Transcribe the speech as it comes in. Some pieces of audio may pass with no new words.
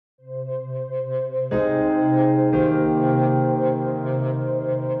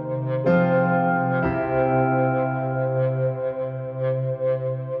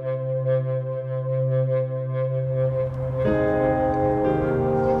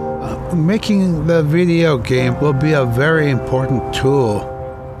making the video game will be a very important tool,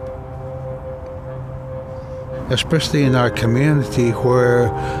 especially in our community where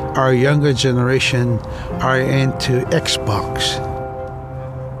our younger generation are into Xbox.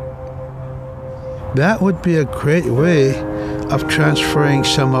 That would be a great way of transferring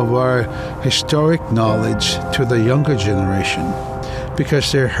some of our historic knowledge to the younger generation,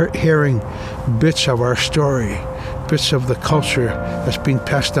 because they're hearing bits of our story, bits of the culture that's been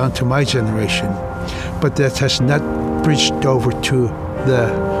passed down to my generation, but that has not bridged over to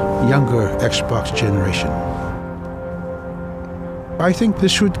the younger Xbox generation. I think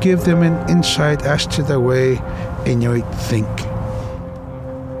this would give them an insight as to the way Inuit think.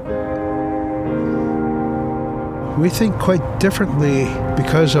 We think quite differently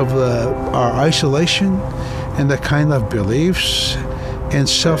because of our isolation and the kind of beliefs and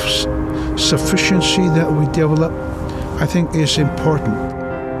self-sufficiency that we develop. I think is important.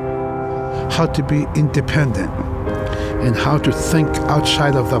 How to be independent and how to think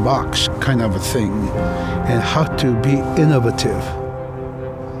outside of the box kind of a thing, and how to be innovative.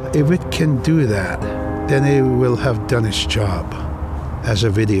 If it can do that, then it will have done its job as a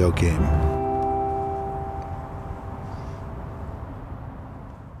video game.